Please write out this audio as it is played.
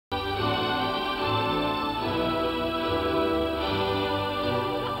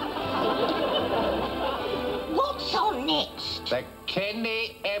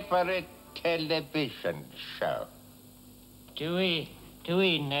Everett television show. Do we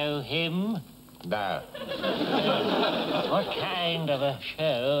know him? No. What kind of a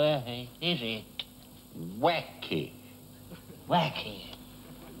show is it? Wacky. Wacky.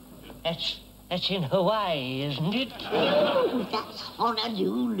 That's in Hawaii, isn't it? Oh, that's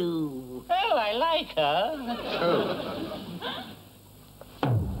Honolulu. Oh, I like her.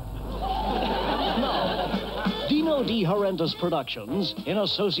 Now, Dino D. Horrendous Productions, in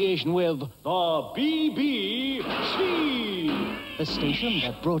association with the BBC, the station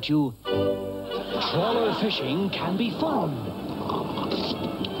that brought you Trawler Fishing Can Be Fun.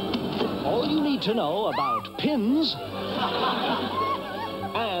 All you need to know about pins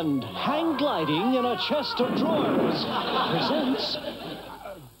and hang gliding in a chest of drawers presents...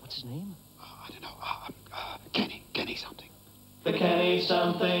 what's his name? I don't know. Kenny something. The Kenny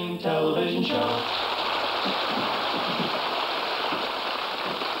Something Television Show.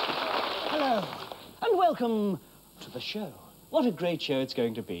 Hello, and welcome to the show. What a great show it's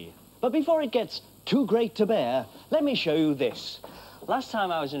going to be. But before it gets too great to bear, let me show you this. Last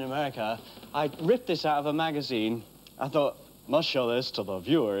time I was in America, I ripped this out of a magazine. I thought, must show this to the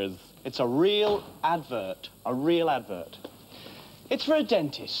viewers. It's a real advert, It's for a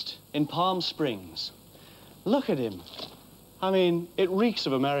dentist in Palm Springs. Look at him. I mean, it reeks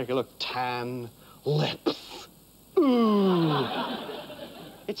of America. Look, tan, lips. Ooh.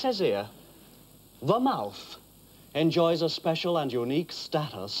 It says here, the mouth enjoys a special and unique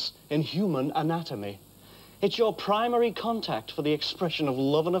status in human anatomy. It's your primary contact for the expression of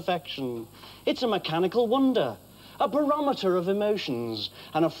love and affection. It's a mechanical wonder, a barometer of emotions,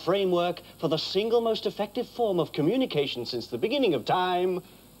 and a framework for the single most effective form of communication since the beginning of time,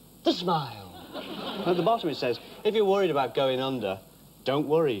 the smile. At the bottom it says, if you're worried about going under, don't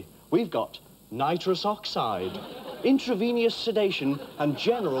worry. We've got nitrous oxide, intravenous sedation, and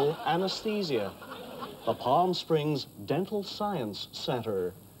general anesthesia. The Palm Springs Dental Science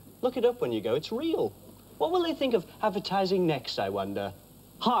Center. Look it up when you go, it's real. What will they think of advertising next, I wonder?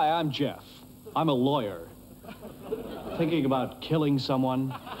 Hi, I'm Jeff. I'm a lawyer. Thinking about killing someone?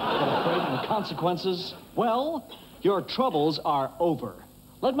 But afraid of the consequences? Well, your troubles are over.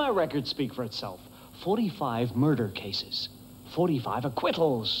 Let my record speak for itself. 45 murder cases. 45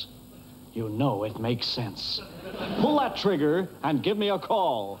 acquittals. You know it makes sense. Pull that trigger and give me a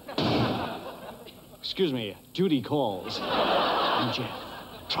call. Excuse me, duty calls. I'm Jeff.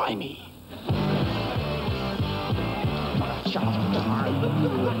 Try me.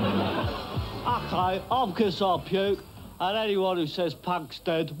 Okay, I'll kiss our puke, and anyone who says Punk's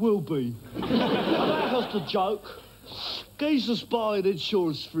dead will be. That's the joke. Geezer's buying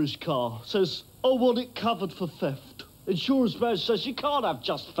insurance for his car. Says, I want it covered for theft. Insurance man says you can't have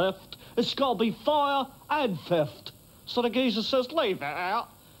just theft. It's got to be fire and theft. So the geezer says, leave that out.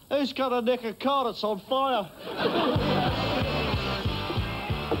 Who's got to nick a car that's on fire?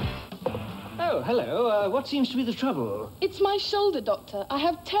 Oh, hello. What seems to be the trouble? It's my shoulder, Doctor. I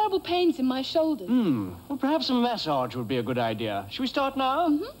have terrible pains in my shoulders. Well, perhaps a massage would be a good idea. Shall we start now?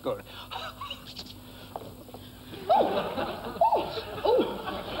 Mm-hmm. Good.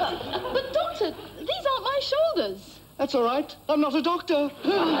 But, Doctor, these aren't my shoulders. That's all right. I'm not a doctor.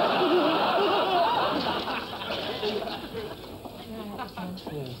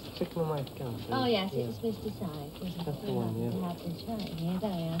 Oh, yes, it's Mr. Sykes. That's the one, yeah. That's right, yeah, there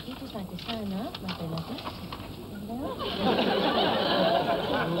we are. If you just like to sign up, lovely.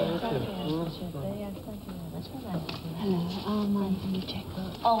 Hello, oh, mine from your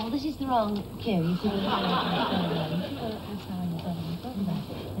checkbook. Oh, this is the wrong queue. You see,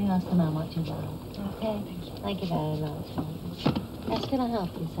 you ask the man what you want. Okay? Thank you very much. Yes, can I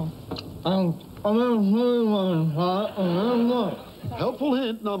help you, sir? Helpful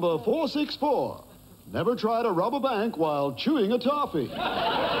hint number 464. Never try to rob a bank while chewing a toffee. Not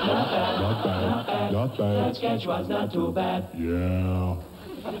bad. Not bad. That sketch was not too bad. Yeah.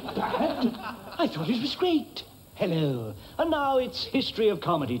 I thought it was great. Hello. And now it's History of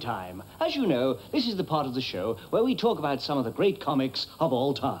Comedy time. As you know, this is the part of the show where we talk about some of the great comics of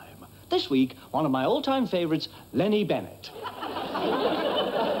all time. This week, one of my all-time favorites, Lenny Bennett.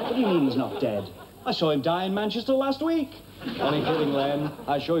 What do you mean he's not dead? I saw him die in Manchester last week. Only kidding, Len.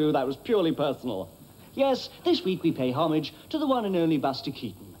 I assure you that was purely personal. Yes, this week we pay homage to the one and only Buster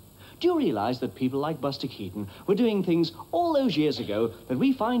Keaton. Do you realize that people like Buster Keaton were doing things all those years ago that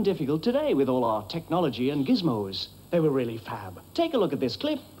we find difficult today with all our technology and gizmos? They were really fab. Take a look at this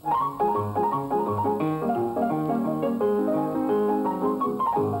clip.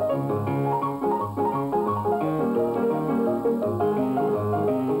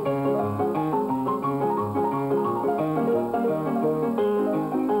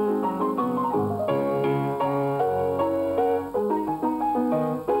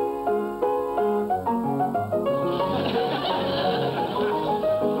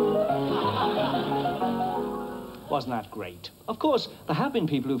 wasn't that great. Of course, there have been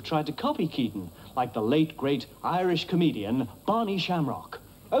people who've tried to copy Keaton, like the late, great Irish comedian Barney Shamrock.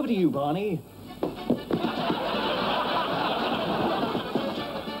 Over to you, Barney.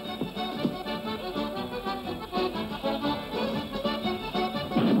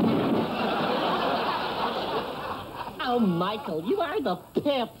 Oh, Michael, you are the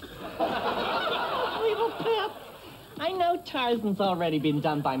pip. Little pip. I know Tarzan's already been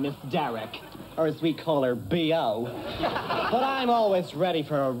done by Miss Derrick, or as we call her, B.O. But I'm always ready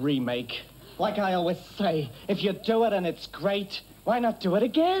for a remake. Like I always say, if you do it and it's great, why not do it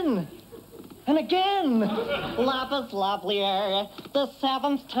again? And again. Love is lovelier the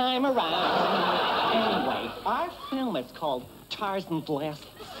seventh time around. Anyway, our film is called Tarzan's Last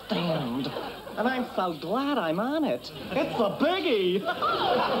Stand. And I'm so glad I'm on it. It's a biggie.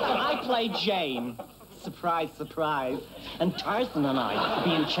 I play Jane. Surprise, surprise. And Tarzan and I are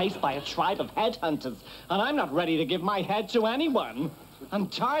being chased by a tribe of headhunters. And I'm not ready to give my head to anyone.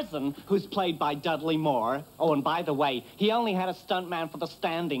 And Tarzan, who's played by Dudley Moore. Oh, and by the way, he only had a stuntman for the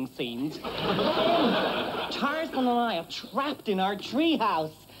standing scenes. Tarzan and I are trapped in our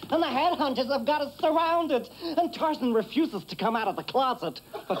treehouse. And the headhunters have got us surrounded. And Tarzan refuses to come out of the closet.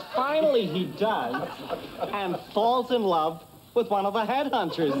 But finally he does. And falls in love with one of the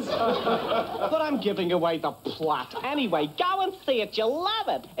headhunters. But I'm giving away the plot. Anyway, go and see it. You'll love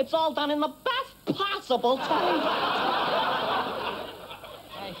it. It's all done in the best possible taste.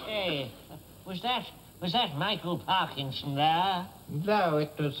 I say, was that Michael Parkinson there? No,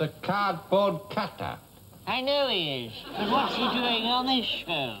 it was a cardboard cutter. I know he is. But what's he doing on this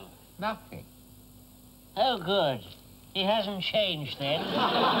show? Nothing. Oh, good. He hasn't changed, then.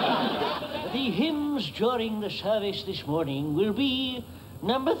 The hymns during the service this morning will be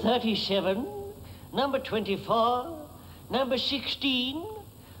number 37, number 24, number 16,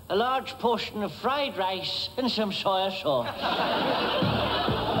 a large portion of fried rice, and some soy sauce.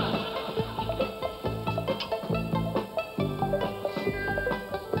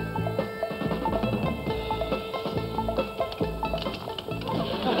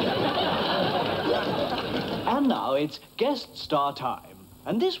 And now it's guest star time.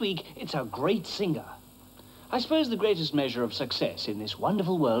 And this week, it's a great singer. I suppose the greatest measure of success in this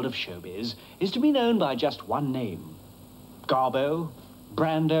wonderful world of showbiz is to be known by just one name. Garbo,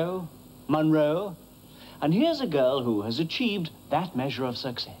 Brando, Monroe. And here's a girl who has achieved that measure of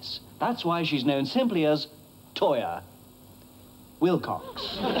success. That's why she's known simply as Toyah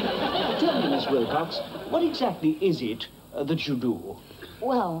Wilcox. Tell me, Miss Wilcox, what exactly is it that you do?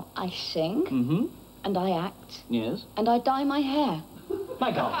 Well, I sing, Mm-hmm. and I act, Yes? and I dye my hair.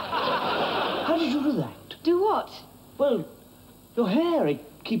 My God. How did you do that? Do what? Well, your hair, it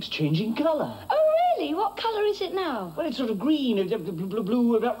keeps changing colour. Oh, really? What colour is it now? Well, it's sort of green,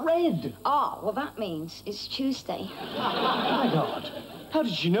 blue, red. Ah, well, that means it's Tuesday. My God. How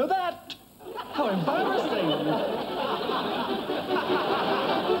did you know that? How embarrassing.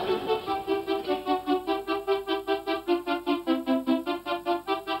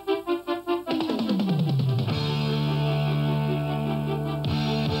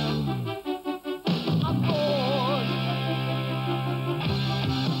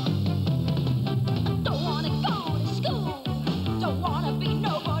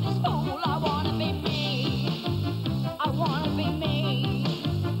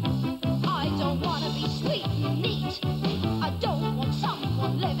 Sweet and neat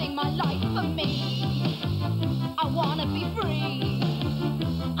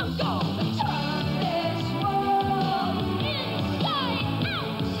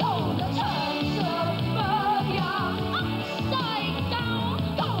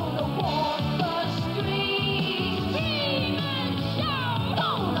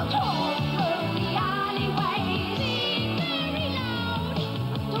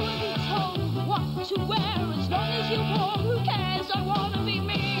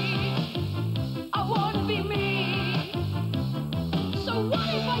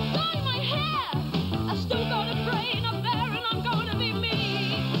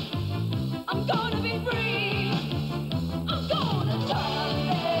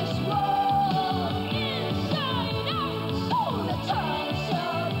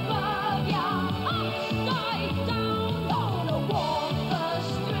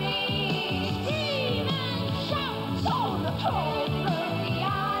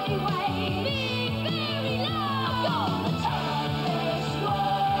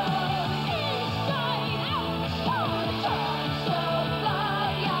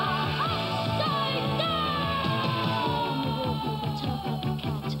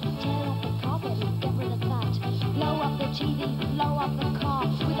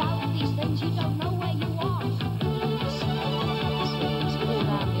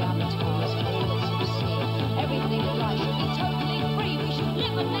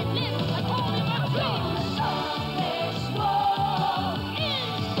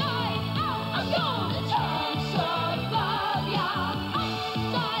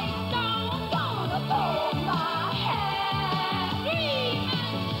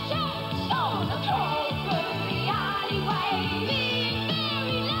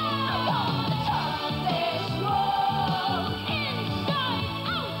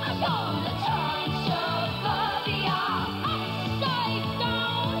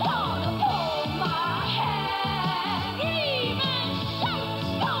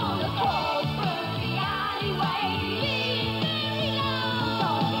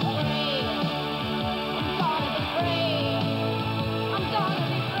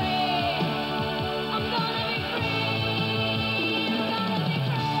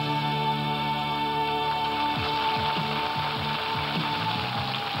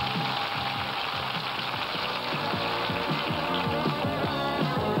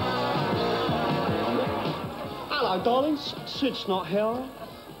darlings. Sid's not here.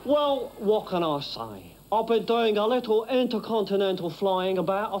 Well, what can I say? I've been doing a little intercontinental flying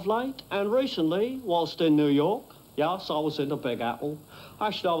about of late, and recently, whilst in New York, yes, I was in the Big Apple.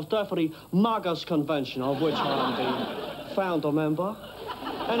 Actually, I was there for the Muggers Convention, of which I am the founder member.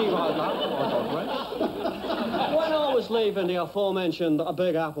 Anyway, I digress. When I was leaving the aforementioned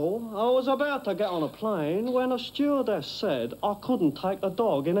Big Apple, I was about to get on a plane when a stewardess said I couldn't take the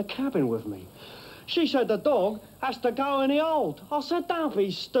dog in a cabin with me. She said the dog has to go in the hold. I said, don't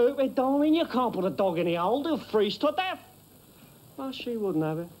be stupid, darling. You can't put a dog in the hold. He'll freeze to death. Well, she wouldn't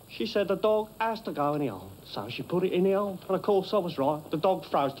have it. She said the dog has to go in the hold. So she put it in the hold. And, of course, I was right. The dog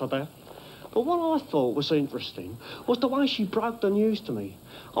froze to death. But what I thought was interesting was the way she broke the news to me.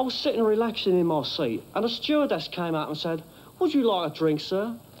 I was sitting relaxing in my seat, and a stewardess came out and said, would you like a drink,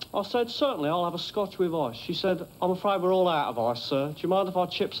 sir? I said, certainly, I'll have a scotch with ice. She said, I'm afraid we're all out of ice, sir. Do you mind if I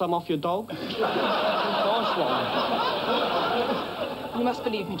chip some off your dog? Nice one. You must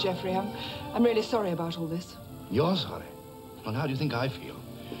believe me, Geoffrey. I'm really sorry about all this. You're sorry? Well, how do you think I feel?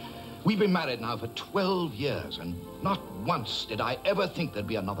 We've been married now for 12 years, and not once did I ever think there'd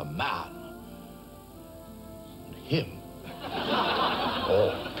be another man. And him.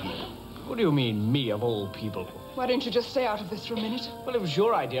 All people. What do you mean, me of all people? Why don't you just stay out of this for a minute? Well, it was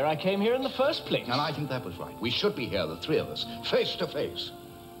your idea. I came here in the first place. And I think that was right. We should be here, the three of us, face to face,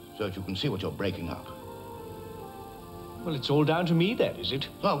 so that you can see what you're breaking up. Well, it's all down to me then, is it?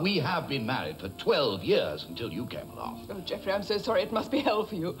 Well, we have been married for 12 years until you came along. Oh, Geoffrey, I'm so sorry. It must be hell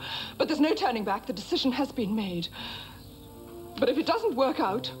for you. But there's no turning back. The decision has been made. But if it doesn't work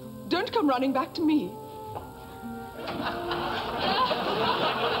out, don't come running back to me.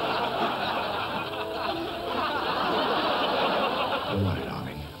 All right,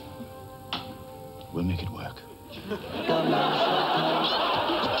 darling. We'll make it work.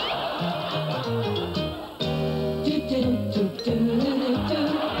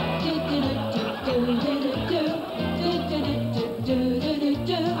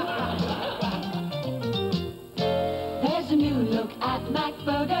 There's a new look at Mac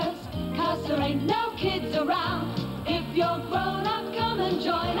Burgers, 'cause there ain't no kids around. If you're grown up, come and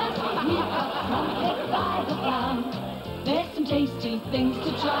join us. We've got crumpet by the pound. There's some tasty things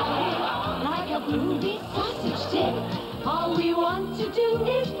to try, like a groovy sausage tip. All we want to do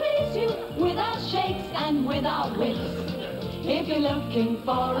is please you with our shakes and with our whips. If you're looking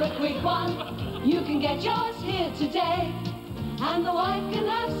for a quick one, you can get yours here today. And the wife can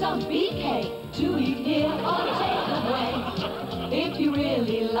have some BK to eat here or take away. If you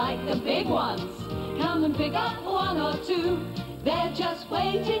really like the big ones, come and pick up one or two. They're just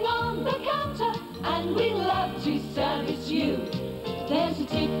waiting on the counter, and we love to service you. There's a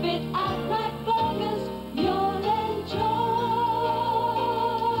tidbit at Mac Burgers you'll enjoy.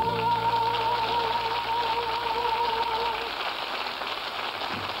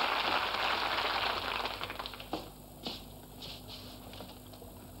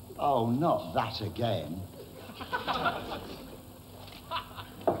 Oh, not that again.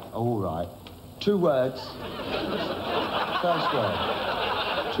 All right. 2 words. First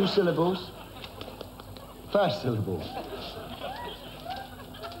word. 2 syllables. First syllable.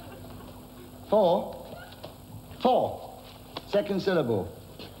 4. 4. Second syllable.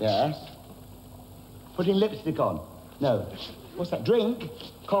 Yes. Putting lipstick on. No. What's that? Drink.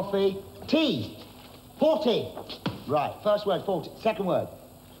 Coffee. Tea. 40. Right. First word, 40. Second word.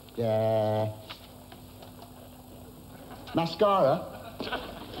 Yeah. Mascara.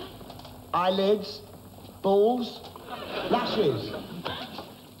 Eyelids. Balls. Lashes.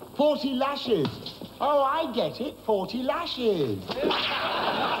 40 lashes. Oh, I get it. 40 lashes.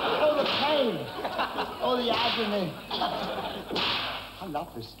 Oh, the pain. Oh, the agony. I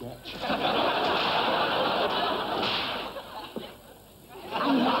love this sketch.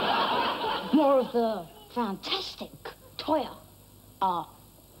 More of the fantastic Toya.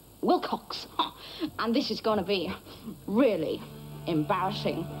 Wilcox. And this is going to be really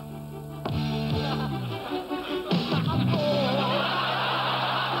embarrassing.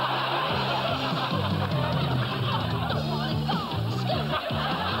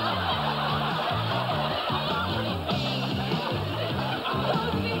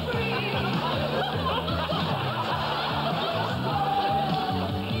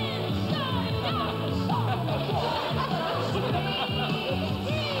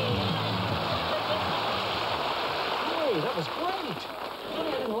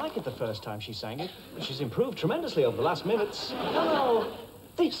 The first time she sang it, but she's improved tremendously over the last minutes. Hello,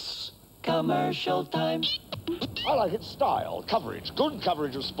 this commercial time. I like its style, coverage, good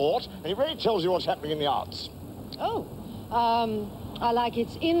coverage of sport, and it really tells you what's happening in the arts. Oh, I like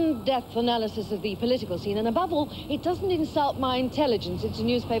its in-depth analysis of the political scene, and above all, it doesn't insult my intelligence. It's a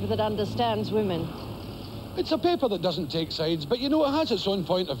newspaper that understands women. It's a paper that doesn't take sides, but you know, it has its own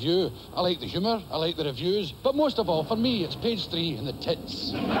point of view. I like the humour, I like the reviews, but most of all, for me, it's page 3 and the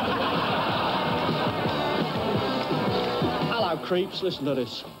tits. Hello, creeps. Listen to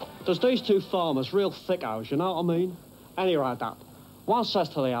this. There's these two farmers, real thickos, you know what I mean? Anyway, that. One says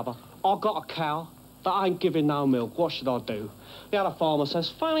to the other, I've got a cow that ain't giving no milk. What should I do? The other farmer says,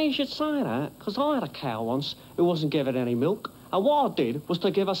 funny you should say that, because I had a cow once who wasn't giving any milk, and what I did was to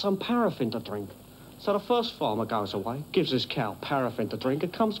give her some paraffin to drink. So the first farmer goes away, gives his cow paraffin to drink,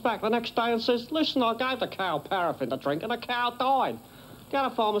 and comes back the next day and says, listen, I gave the cow paraffin to drink, and the cow died. The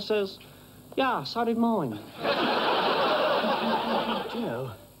other farmer says, yeah, so did mine. Do you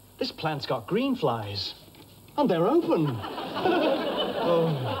know, this plant's got green flies. And they're open.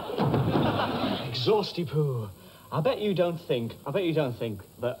 Oh. Exhausty poo. I bet you don't think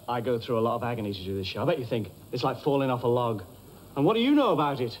that I go through a lot of agony to do this show. I bet you think it's like falling off a log. And what do you know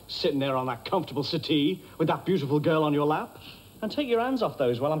about it? Sitting there on that comfortable settee with that beautiful girl on your lap? And take your hands off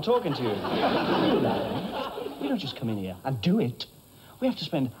those while I'm talking to you. We don't just come in here and do it. We have to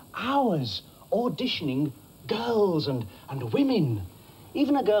spend hours auditioning girls and women.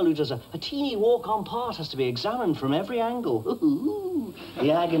 Even a girl who does a teeny walk-on part has to be examined from every angle. Ooh,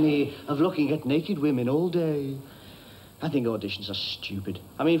 the agony of looking at naked women all day. I think auditions are stupid.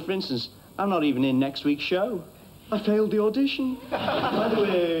 I mean, for instance, I'm not even in next week's show. I failed the audition. By the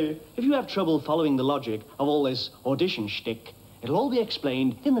way, if you have trouble following the logic of all this audition shtick, it'll all be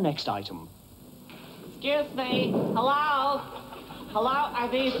explained in the next item. Excuse me. Hello? Hello? Are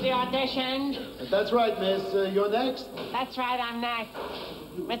these the auditions? That's right, miss. You're next. That's right, I'm next.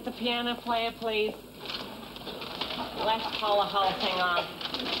 Mr. Piano Player, please. Let's call the whole thing off.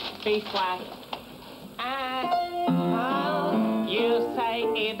 B flat. You say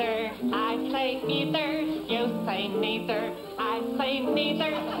either, I say either. You say neither, I say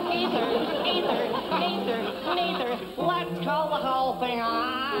neither. Neither. Let's call the whole thing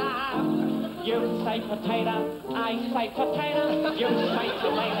off. You say potato, I say potato. You say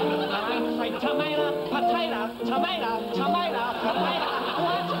tomato, I say tomato. Potato.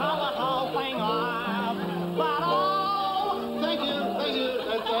 Let's call the whole thing off. But Thank you.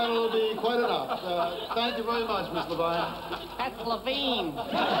 That'll be quite enough. Thank you very much, Miss Levine. That's Levine.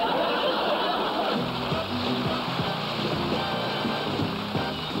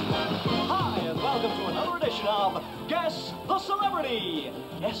 Hi, and welcome to another edition of Guess the Celebrity.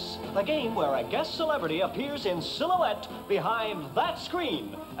 Yes, the game where a guest celebrity appears in silhouette behind that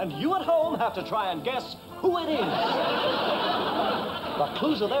screen, and you at home have to try and guess who it is. The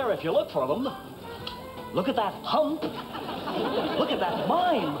clues are there if you look for them. Look at that hump. Look at that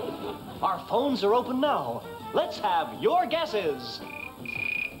mime. Our phones are open now. Let's have your guesses.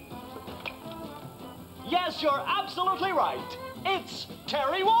 Yes, you're absolutely right. It's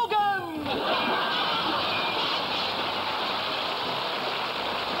Terry Wogan.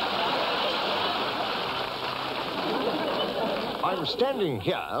 I'm standing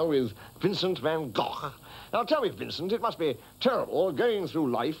here with Vincent van Gogh. Now tell me, Vincent, it must be terrible going through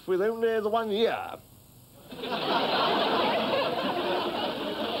life with only the one ear.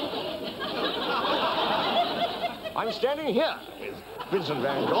 I'm standing here with Vincent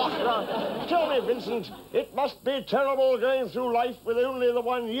van Gogh. Now, tell me, Vincent, it must be terrible going through life with only the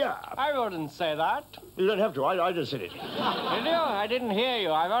one ear. I wouldn't say that. You don't have to. I just said it. Did you? I didn't hear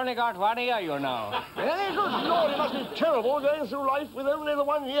you. I've only got one ear, you know. Very good Lord, it must be terrible going through life with only the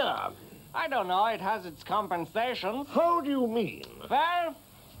one ear. I don't know. It has its compensations. How do you mean? Well,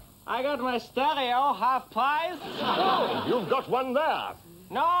 I got my stereo half price. Oh, you've got one there.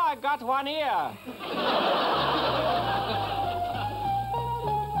 No, I got one ear.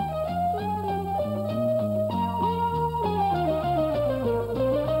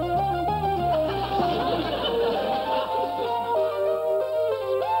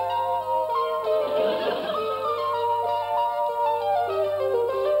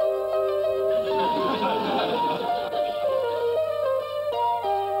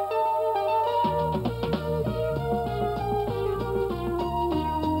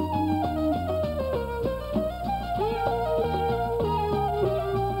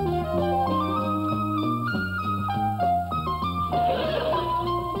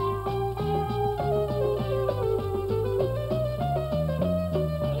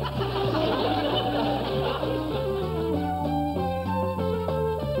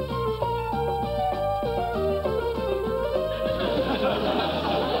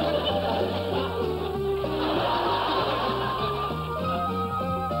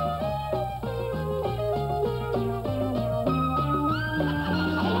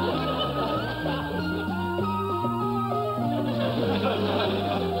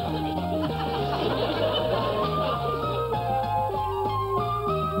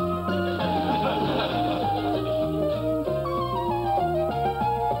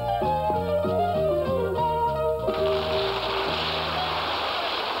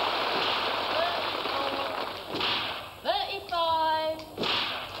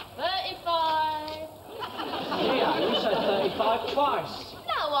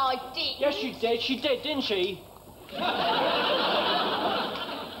 I did. Yes, she did. She did, didn't she?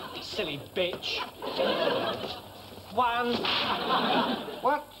 Silly bitch. One.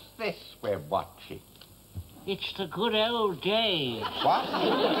 What's this we're watching? It's the good old days. What?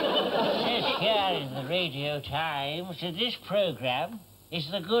 It says here in the Radio Times that this program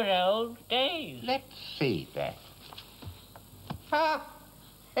is the good old days. Let's see then. Ah,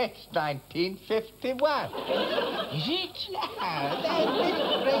 it's 1951. Is it? Yeah, this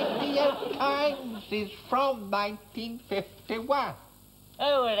Radio Times is from 1951.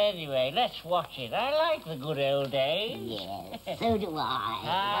 Oh, well, anyway, let's watch it. I like the good old days. Yes, so do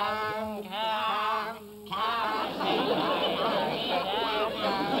I.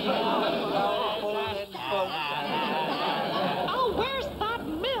 Oh, where's that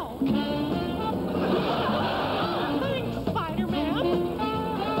milk? Thanks, Spider-Man.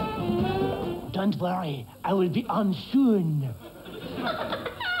 Don't worry, I will be on soon.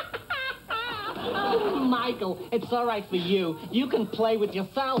 Oh, Michael, it's all right for you. You can play with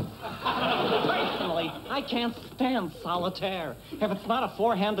yourself. Personally, I can't stand solitaire. If it's not a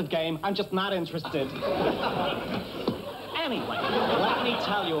four-handed game, I'm just not interested. Anyway, let me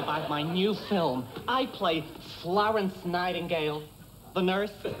tell you about my new film. I play Florence Nightingale, the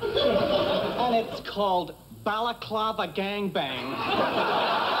nurse. And it's called Balaclava Gangbang.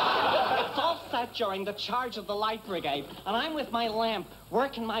 It's all set during the charge of the Light Brigade, and I'm with my lamp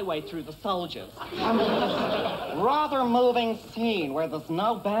working my way through the soldiers. I'm in this rather moving scene where there's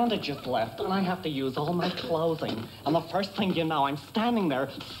no bandages left, and I have to use all my clothing. And the first thing you know, I'm standing there,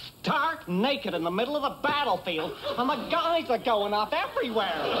 stark naked in the middle of the battlefield, and the guys are going off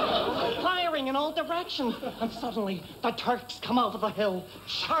everywhere, firing in all directions. And suddenly, the Turks come over the hill,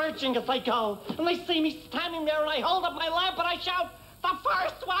 charging as they go, and they see me standing there, and I hold up my lamp, and I shout, "The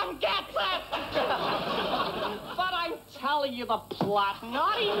first one gets it!" But I'm telling you the plot,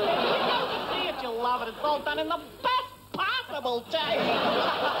 not even if you don't see it, you'll love it. It's all done in the best possible taste.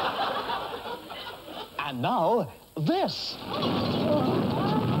 And now, this.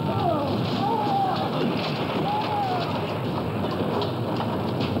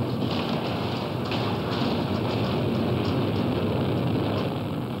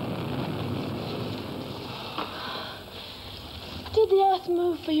 Did the earth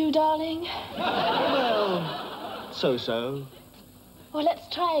move for you, darling? Well, so-so. Well, let's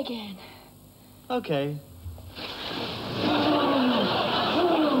try again. Okay.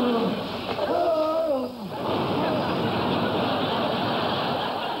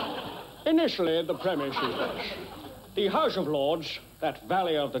 Initially, the premise is this. The House of Lords, that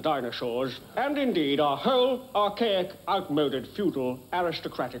valley of the dinosaurs, and indeed our whole archaic, outmoded, feudal,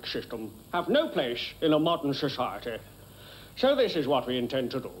 aristocratic system have no place in a modern society. So this is what we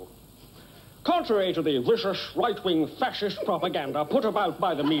intend to do. Contrary to the vicious right-wing fascist propaganda put about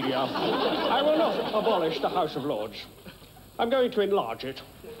by the media, I will not abolish the House of Lords. I'm going to enlarge it,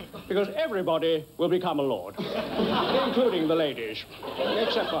 because everybody will become a lord, including the ladies,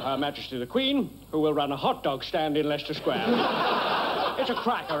 except for Her Majesty the Queen, who will run a hot dog stand in Leicester Square. It's a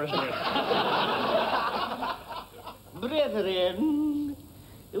cracker, isn't it? Brethren,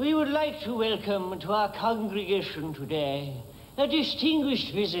 we would like to welcome to our congregation today a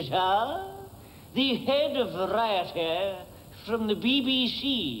distinguished visitor, the head of variety from the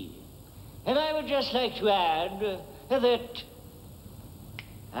BBC. And I would just like to add that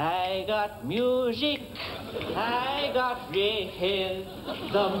I got music, I got rhythm,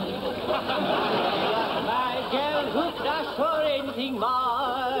 I got my girl hooked us for anything more.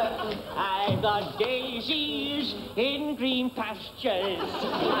 I got daisies in green pastures,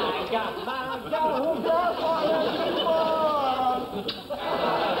 I got my girl hooked us for anything more.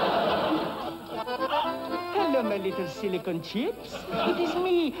 Hello, my little silicon chips. It is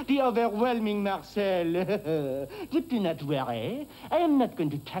me, the overwhelming Marcel. But do not worry. I am not going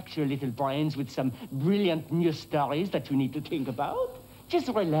to tax your little brains with some brilliant new stories that you need to think about. Just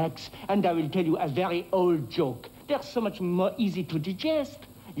relax, and I will tell you a very old joke. They're so much more easy to digest.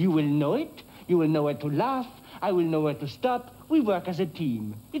 You will know it. You will know where to laugh. I will know where to stop. We work as a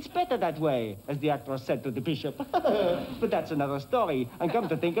team. It's better that way, as the actor said to the bishop. But that's another story. And come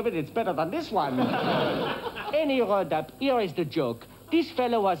to think of it, it's better than this one. Any road up, here is the joke. This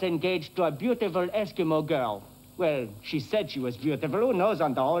fellow was engaged to a beautiful Eskimo girl. Well, she said she was beautiful. Who knows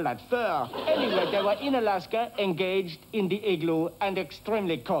under all that fur? Anyway, they were in Alaska, engaged in the igloo, and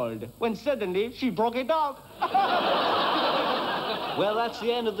extremely cold, when suddenly she broke it off. Well, that's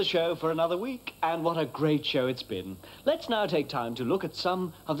the end of the show for another week, and what a great show it's been. Let's now take time to look at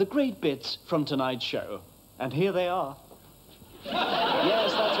some of the great bits from tonight's show. And here they are.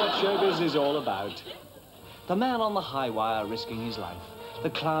 Yes, that's what showbiz is all about. The man on the high wire risking his life, the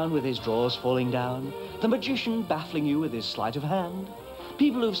clown with his drawers falling down, the magician baffling you with his sleight of hand.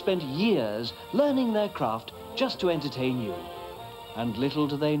 People who've spent years learning their craft just to entertain you. And little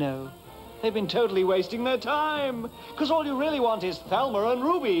do they know, they've been totally wasting their time, because all you really want is Thelma and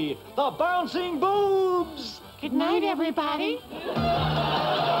Ruby, the bouncing boobs! Good night, everybody.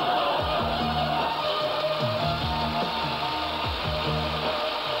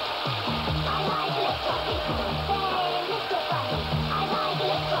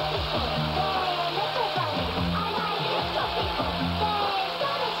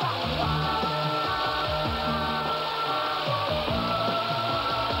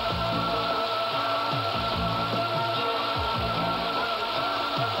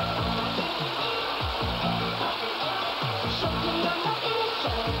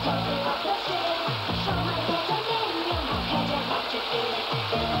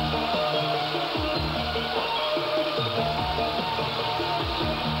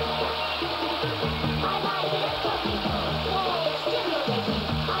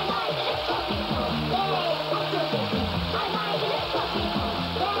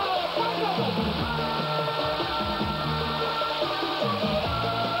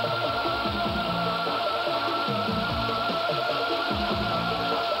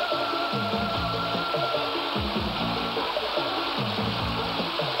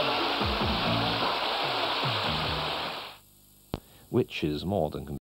 Which is more than